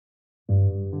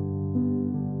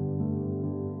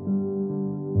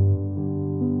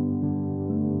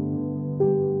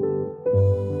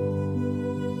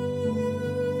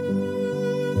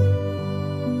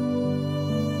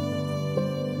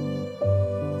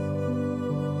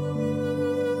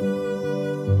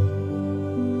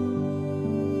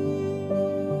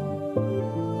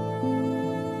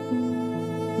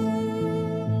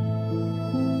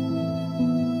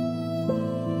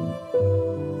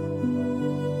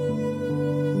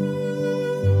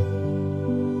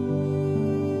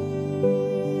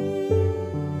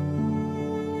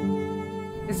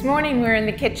This morning we're in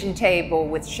the kitchen table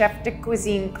with Chef de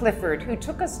Cuisine Clifford, who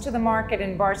took us to the market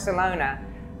in Barcelona.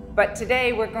 But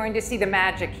today we're going to see the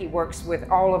magic he works with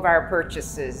all of our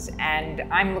purchases, and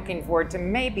I'm looking forward to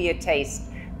maybe a taste.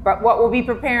 But what we'll be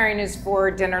preparing is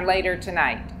for dinner later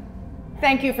tonight.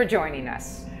 Thank you for joining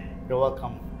us. You're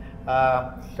welcome.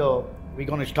 So we're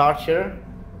going to start here.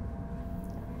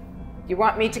 You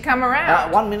want me to come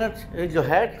around? 1 minute, is your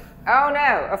head? Oh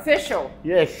no, official.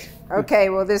 Yes. Okay,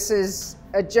 well this is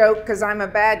a joke because I'm a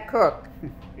bad cook.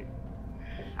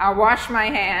 I'll wash my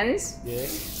hands.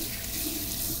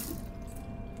 Yes.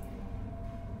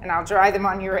 And I'll dry them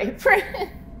on your apron.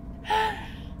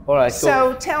 All right.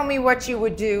 So tell me what you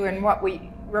would do and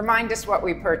remind us what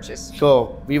we purchased.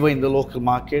 So we were in the local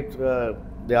market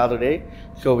the other day.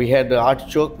 So we had the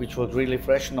artichoke, which was really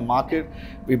fresh in the market.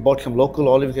 We bought some local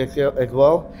olives as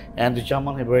well, and the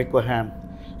German Iberico ham.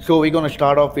 So we're going to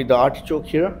start off with the artichoke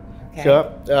here. Okay.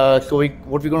 So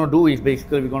what we're going to do is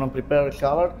basically we're going to prepare a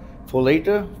salad for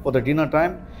later, for the dinner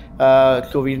time.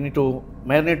 So we need to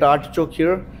marinate the artichoke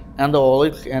here, and the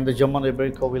olives and the German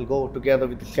Iberico will go together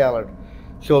with the salad.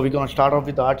 So we're going to start off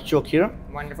with the artichoke here.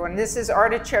 Wonderful. And this is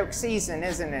artichoke season,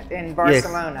 isn't it, in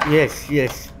Barcelona? Yes,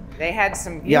 yes. They had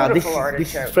some beautiful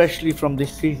artichokes. This is freshly from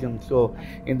this season. So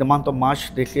in the month of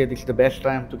March, they say this is the best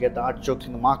time to get the artichokes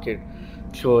in the market.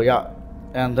 So yeah,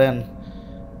 and then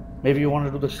maybe you want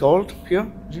to do the salt here?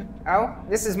 Oh,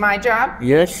 this is my job?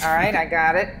 Yes. All right, I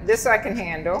got it. This I can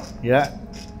handle. Yeah.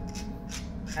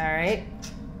 All right.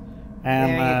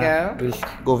 And there you go.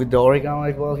 We'll go with the oregano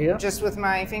as well here. Just with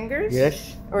my fingers?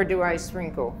 Yes. Or do I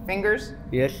sprinkle? Fingers?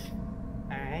 Yes.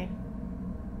 All right.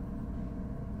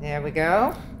 There we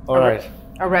go. All right.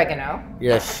 Oregano.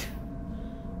 Yes.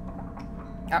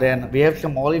 Oh. Then we have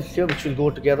some olives here, which will go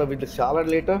together with the salad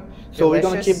later. So we're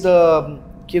going to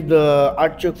keep the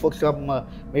artichoke for some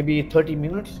maybe 30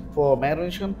 minutes for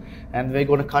marination, and we're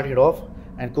going to cut it off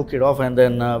and cook it off, and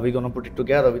then we're going to put it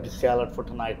together with the salad for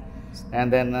tonight.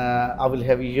 And then I will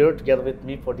have you here together with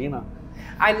me for dinner.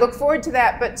 I look forward to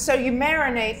that. But so you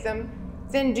marinate them,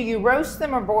 then do you roast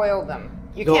them or boil them?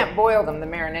 You can't boil them, the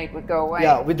marinade would go away.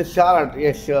 Yeah, with the salad,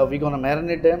 yes, we're going to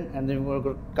marinate them, and then we're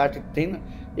going to cut it thin.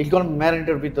 It's going to be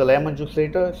marinated with the lemon juice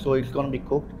later, so it's going to be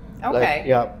cooked. Okay.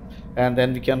 Yeah, and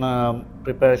then we can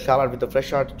prepare a salad with the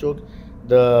fresh artichoke,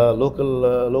 the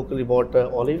locally bought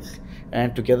olives,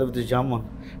 and together with the German.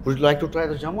 Would you like to try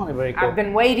the German Iberico? I've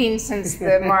been waiting since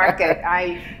the market.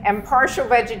 I am partial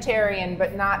vegetarian,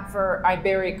 but not for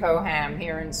Iberico ham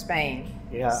here in Spain.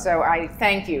 Yeah. So I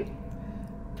thank you.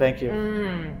 Thank you.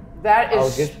 That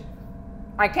is,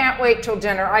 I can't wait till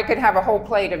dinner. I could have a whole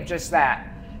plate of just that.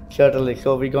 Certainly.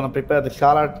 So we're going to prepare the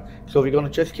salad. So we're going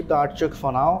to just keep the artichoke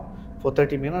for now, for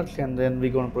 30 minutes, and then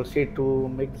we're going to proceed to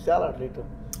make the salad later.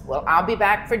 Well, I'll be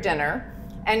back for dinner.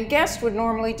 And guests would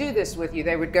normally do this with you.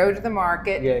 They would go to the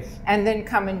market and then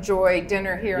come enjoy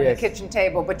dinner here on the kitchen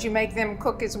table. But you make them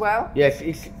cook as well? Yes,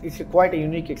 it's quite a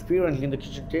unique experience in the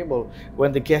kitchen table.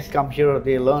 When the guests come here,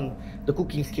 they learn the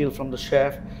cooking skill from the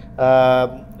chef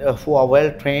who are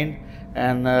well trained,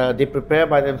 and they prepare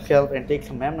by themselves and take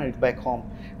some memories back home.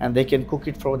 And they can cook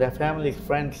it for their families,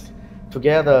 friends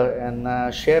together,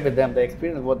 and share with them the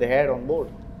experience, what they had on board.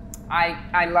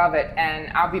 I love it, and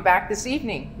I'll be back this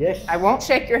evening. Yes. I won't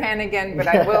shake your hand again, but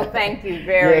I will thank you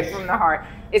very from the heart.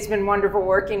 It's been wonderful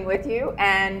working with you,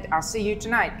 and I'll see you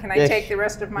tonight. Can I take the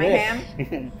rest of my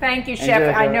ham? Thank you,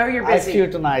 Chef. I know you're busy. I'll see you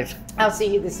tonight. I'll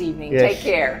see you this evening. Take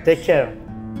care. Take care.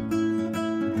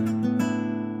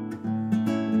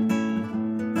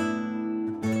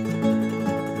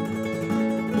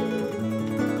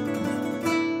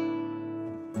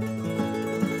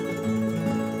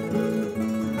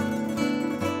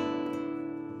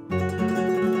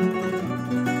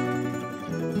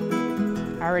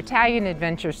 Our Italian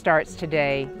adventure starts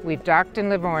today. We've docked in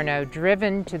Livorno,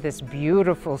 driven to this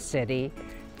beautiful city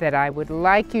that I would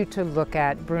like you to look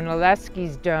at,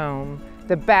 Brunelleschi's Dome,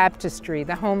 the baptistry,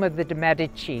 the home of the de'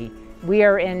 Medici. We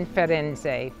are in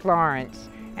Firenze, Florence,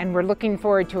 and we're looking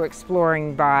forward to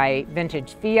exploring by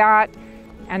vintage Fiat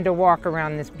and a walk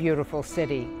around this beautiful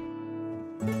city.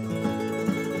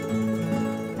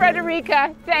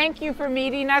 Frederica, thank you for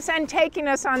meeting us and taking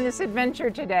us on this adventure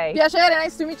today. Piacere,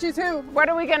 nice to meet you too. What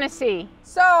are we going to see?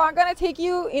 So I'm going to take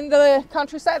you in the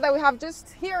countryside that we have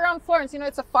just here around Florence. You know,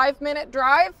 it's a 5-minute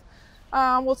drive.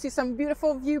 We'll see some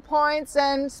beautiful viewpoints,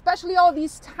 and especially all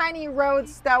these tiny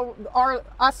roads that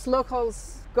us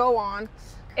locals go on.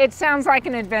 It sounds like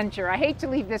an adventure. I hate to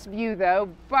leave this view though,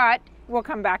 but we'll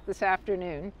come back this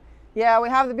afternoon. Yeah, we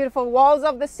have the beautiful walls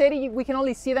of the city. We can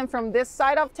only see them from this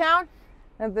side of town.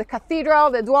 And the cathedral,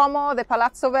 the Duomo, the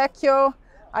Palazzo Vecchio,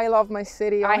 I love my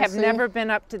city, honestly. I have never been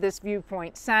up to this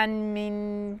viewpoint. San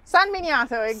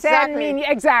Miniato, exactly.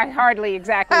 Hardly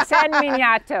exactly. San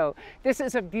Miniato. This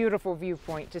is a beautiful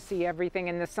viewpoint to see everything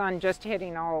in the sun just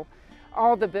hitting all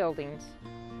the buildings.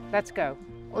 Let's go.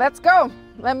 Let's go.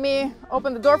 Let me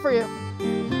open the door for you.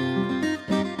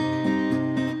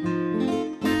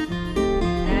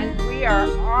 And we are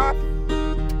off.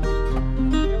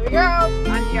 Here we go.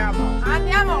 Andiamo.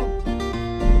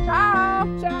 Andiamo.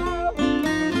 Ciao. Ciao.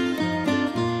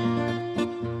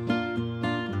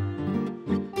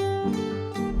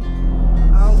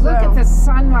 Look at the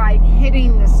sunlight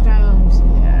hitting the stones.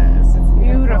 Yes, it's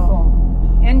Beautiful.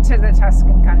 Into the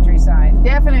Tuscan countryside.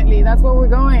 Definitely, that's where we're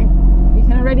going. You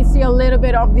can already see a little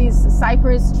bit of these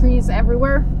cypress trees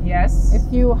everywhere. Yes. If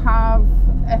you have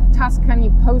a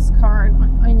Tuscany postcard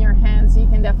in your hands, you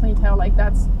can definitely tell like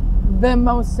that's the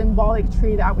most symbolic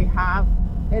tree that we have.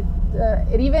 It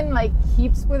even like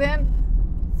keeps within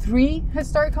 3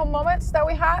 historical moments that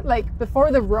we had. Like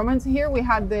before the Romans here, we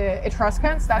had the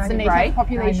Etruscans. That's the native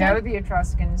population. I know the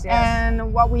Etruscans, yes.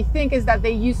 And what we think is that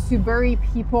they used to bury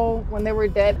people when they were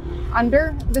dead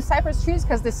under the cypress trees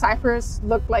because the cypress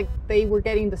looked like they were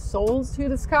getting the souls to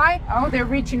the sky. Oh, they're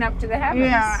reaching up to the heavens.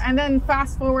 Yeah, and then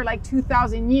fast forward like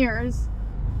 2,000 years,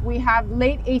 we have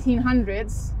late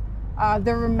 1800s.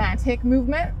 The Romantic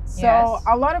movement. So yes.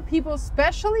 A lot of people,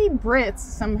 especially Brits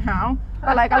somehow,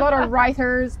 but like a lot of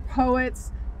writers,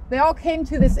 poets, they all came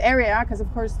to this area because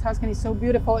of course Tuscany is so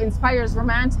beautiful, inspires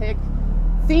romantic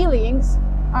feelings.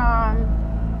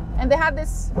 And they had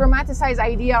this romanticized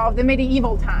idea of the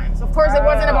medieval times. Of course, it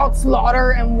wasn't about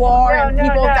slaughter and war and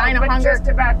people dying of hunger. Just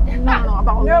about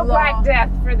about no love. Black Death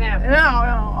for them.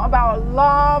 No, about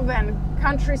love and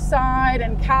countryside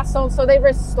and castles. So they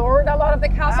restored a lot of the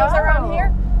castles around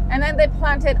here, and then they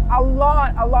planted a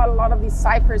lot of these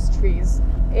cypress trees.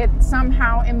 It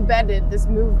somehow embedded this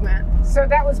movement. So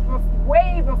that was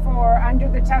way before Under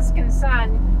the Tuscan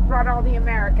Sun brought all the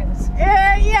Americans.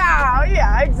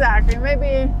 Yeah, exactly.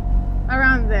 Maybe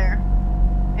around there.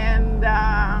 And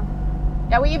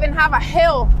yeah, we even have a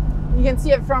hill. You can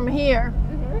see it from here.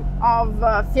 Of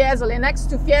Fiesole. Next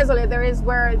to Fiesole, there is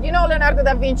where, you know, Leonardo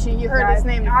da Vinci. You heard his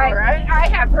name before, right? I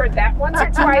have heard that once or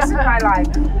twice in my life.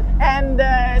 And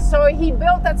so he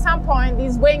built at some point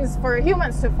these wings for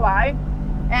humans to fly.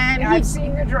 And I've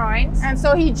seen the drawings. And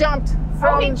so he jumped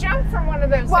from... he jumped from one of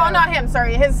those... Well, not him,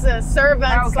 sorry. His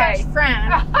servant slash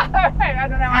friend. I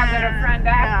don't know how good a friend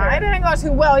after. Yeah, it didn't go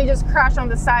too well. He just crashed on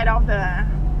the side of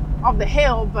the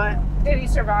hill, but... Did he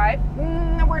survive?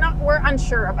 We're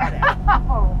unsure about it.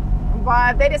 Oh.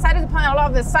 But they decided to plant a lot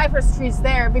of the cypress trees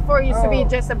there. Before it used to be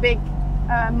just a big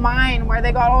mine where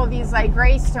they got all these like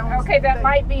greystones. Okay, that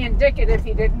might be indicative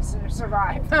he didn't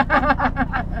survive.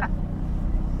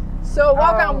 So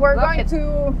welcome, we're going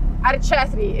to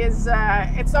Arcetri.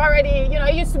 It's already, you know,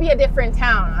 it used to be a different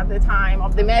town at the time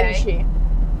of the Medici.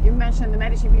 You mentioned the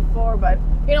Medici before, but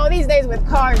you know, these days with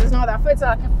cars, it's not that, it's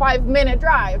like a 5-minute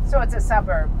drive. So it's a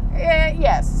suburb.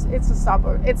 Yes, it's a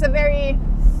suburb. It's a very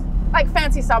like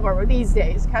fancy suburb these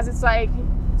days because it's like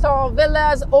it's all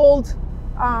villas, old,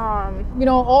 you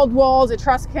know, old walls,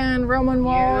 Etruscan, Roman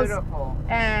walls. Beautiful.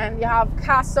 And you have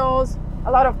castles,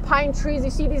 a lot of pine trees. You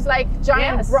see these like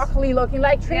giant broccoli-looking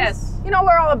like trees. Yes. You know,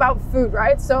 we're all about food,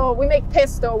 right? So we make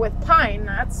pesto with pine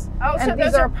nuts. Oh, so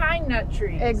those are pine nut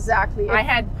trees. Exactly. I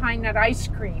had pine nut ice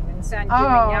cream in San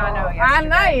Gimignano yesterday. Ah,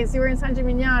 nice. You were in San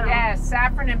Gimignano. Yes,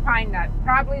 saffron and pine nut.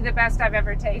 Probably the best I've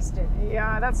ever tasted.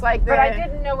 Yeah, that's like the... But I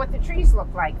didn't know what the trees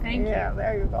looked like. Thank you. Yeah,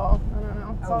 there you go. I don't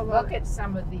know. Oh, look at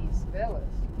some of these villas.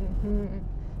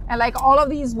 And like all of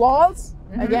these walls,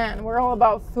 again, we're all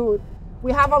about food.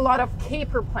 We have a lot of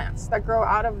caper plants that grow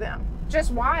out of them.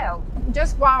 Just wild.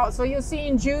 Just wild. So you'll see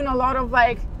in June a lot of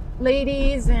like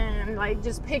ladies and like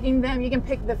just picking them. You can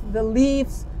pick the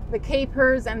leaves, the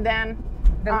capers, and then...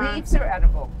 The leaves are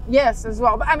edible. Yes, as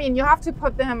well. But I mean, you have to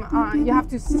put them, you have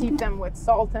to steep them with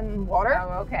salt and water.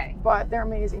 Oh, okay. But they're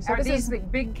amazing. So are these the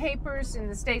big capers? In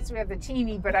the States we have the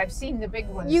teeny, but I've seen the big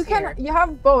ones You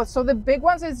have both. So the big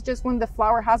ones is just when the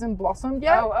flower hasn't blossomed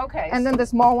yet. Oh, okay. And then the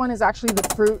small one is actually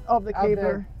the fruit of the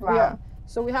caper. Yeah.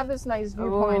 So we have this nice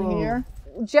viewpoint here.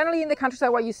 Generally in the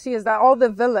countryside, what you see is that all the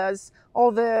villas,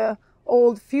 all the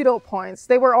old feudal points,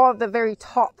 they were all at the very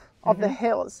top of the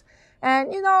hills.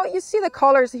 And you know, you see the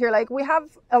colors here, like we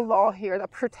have a law here that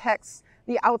protects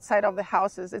the outside of the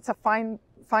houses. It's a fine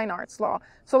arts law.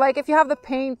 So like if you have the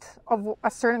paint of a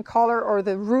certain color or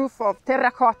the roof of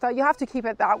terracotta, you have to keep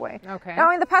it that way. Okay.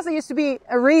 Now in the past, there used to be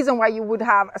a reason why you would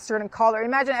have a certain color.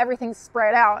 Imagine everything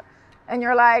spread out and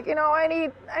you're like, you know, I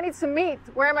need some meat.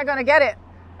 Where am I going to get it?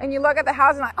 and you look at the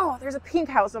house and like, oh, there's a pink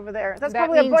house over there. That's That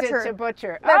probably a means butcher. it's a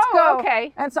butcher. Let's oh, go.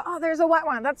 okay. And so, oh, there's a white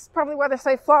one. That's probably where they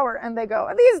say flour, and they go.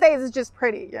 And these days it's just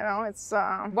pretty, you know. It's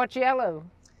What's yellow?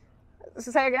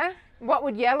 say again. What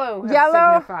would yellow have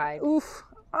Yellow. signified? Oof.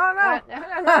 Oh no.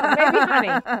 No, maybe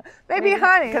honey. Maybe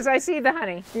honey. Because I see the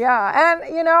honey. Yeah,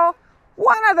 and you know,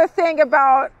 one other thing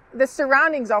about the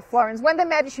surroundings of Florence, when the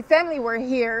Medici family were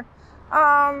here,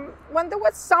 when there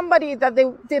was somebody that they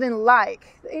didn't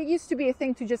like, it used to be a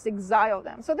thing to just exile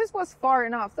them. So this was far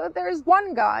enough. So there's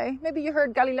one guy, maybe you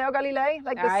heard Galileo Galilei,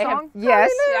 like the song? Yes,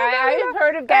 Galileo, I've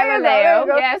heard of There you go, there Galileo,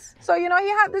 you go. yes. So, you know, he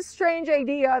had this strange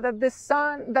idea that the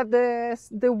sun, that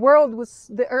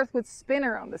the earth would spin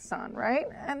around the sun, right?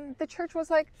 And the church was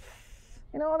like,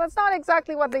 you know, that's not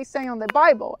exactly what they say on the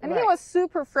Bible. And he Right. was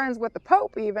super friends with the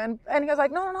Pope even. And he was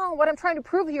like, no, what I'm trying to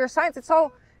prove here, science, it's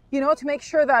all, you know, to make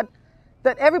sure that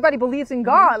everybody believes in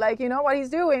God, like, you know, what he's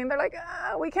doing. They're like,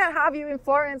 we can't have you in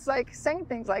Florence, like, saying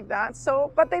things like that.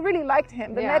 So, but they really liked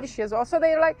him, the Medici as well. So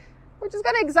they're like, we're just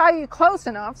going to exile you close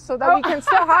enough so that we can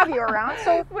still have you around.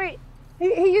 So Wait,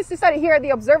 he used to study here at the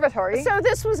observatory. so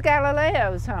this was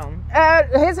Galileo's home?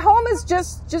 His home is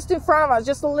just in front of us,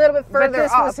 just a little bit further But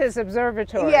this up. was his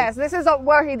observatory? Yes, this is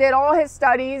where he did all his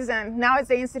studies, and now it's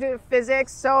the Institute of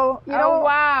Physics. So, you know, oh,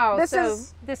 wow. this So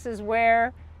is... this is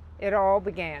where it all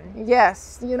began.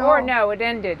 Yes, you know. Or no, it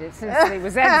ended since he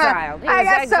was exiled. He I was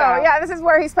guess exiled. so. Yeah, this is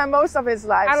where he spent most of his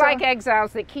life. I So- like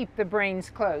exiles that keep the brains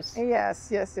close.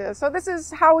 Yes. So this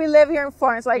is how we live here in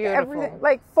Florence. Like Beautiful. everything,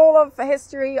 like full of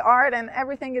history, art, and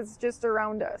everything is just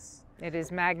around us. It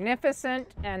is magnificent,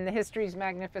 and the history is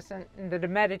magnificent, and the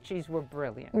Medicis were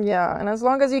brilliant. Yeah, and as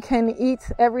long as you can eat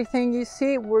everything you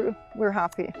see, we're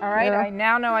happy. All right, you know? I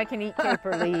now know I can eat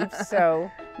caper leaves,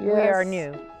 so we are Yes.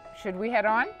 new. Should we head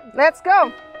on? Let's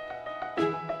go.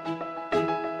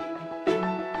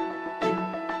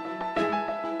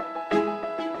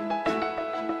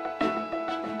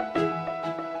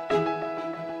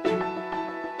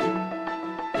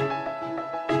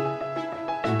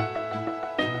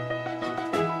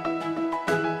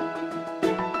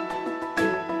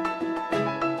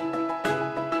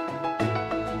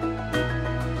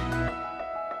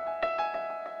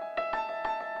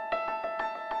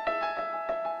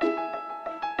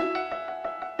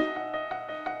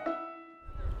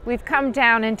 We've come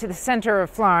down into the center of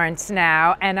Florence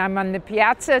now, and I'm on the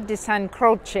Piazza di San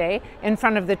Croce in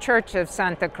front of the Church of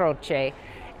Santa Croce.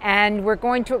 And we're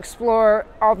going to explore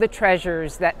all the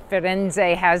treasures that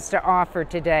Firenze has to offer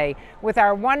today with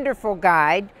our wonderful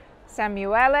guide,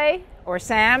 Samuele, or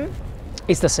Sam.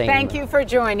 It's the same. Thank you for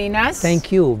joining us.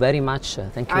 Thank you very much.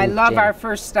 Thank you. I love Jane. our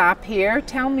first stop here.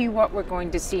 Tell me what we're going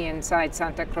to see inside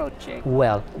Santa Croce.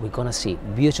 Well, we're gonna see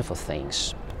beautiful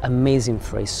things, amazing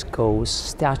frescoes,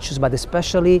 statues, but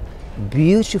especially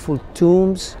beautiful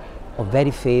tombs of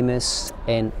very famous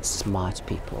and smart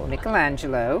people.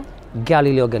 Michelangelo,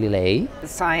 Galileo Galilei, the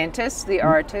scientist, the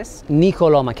artist,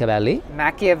 Niccolò Machiavelli,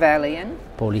 Machiavellian,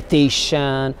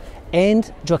 politician,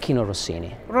 and Gioacchino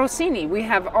Rossini. Rossini. We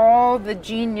have all the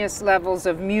genius levels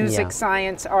of music, Yeah.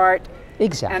 science, art,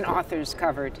 Exactly. and authors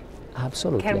covered.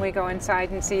 Absolutely. Can we go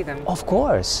inside and see them? Of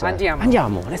course. Andiamo.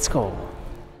 Andiamo. Let's go.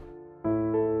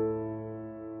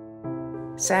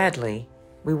 Sadly,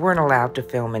 we weren't allowed to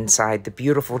film inside the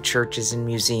beautiful churches and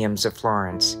museums of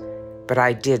Florence, but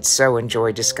I did so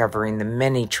enjoy discovering the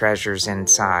many treasures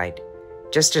inside,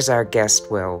 just as our guests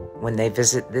will when they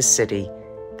visit this city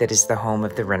that is the home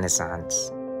of the Renaissance.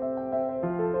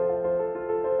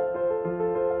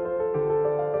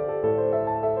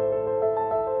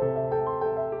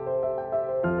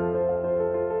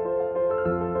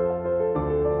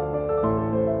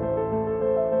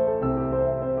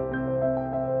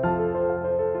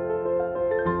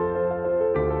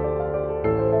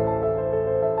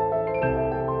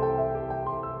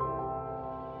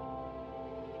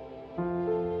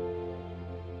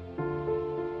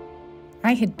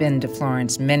 I had been to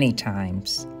Florence many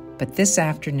times, but this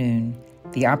afternoon,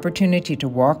 the opportunity to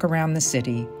walk around the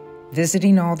city,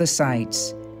 visiting all the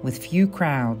sights, with few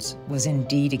crowds, was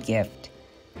indeed a gift.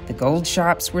 The gold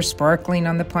shops were sparkling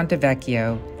on the Ponte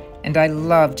Vecchio, and I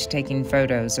loved taking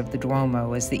photos of the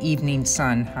Duomo as the evening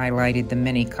sun highlighted the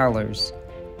many colors.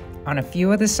 On a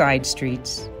few of the side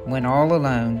streets, when all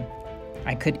alone,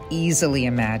 I could easily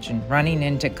imagine running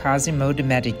into Cosimo de'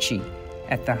 Medici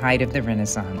at the height of the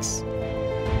Renaissance.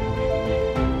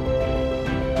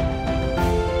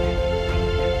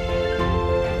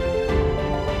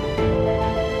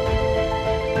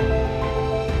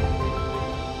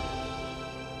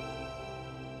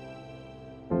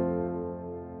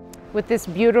 With this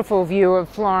beautiful view of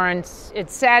Florence.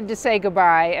 It's sad to say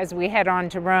goodbye as we head on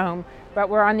to Rome, but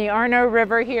we're on the Arno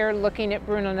River here looking at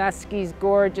Brunelleschi's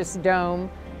gorgeous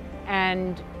dome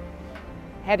and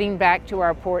heading back to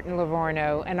our port in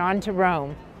Livorno and on to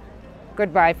Rome.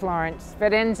 Goodbye, Florence.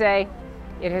 Firenze,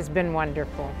 it has been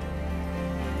wonderful.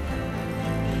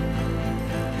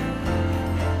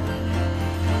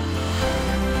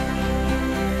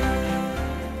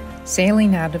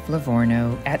 Sailing out of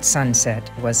Livorno at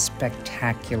sunset was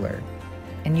spectacular,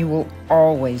 and you will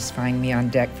always find me on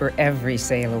deck for every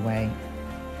sail away.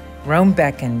 Rome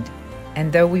beckoned,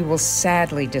 and though we will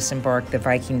sadly disembark the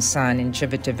Viking Sun in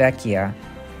Civitavecchia,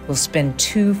 we'll spend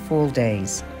 2 full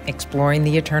days exploring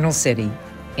the Eternal City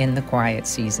in the quiet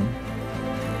season.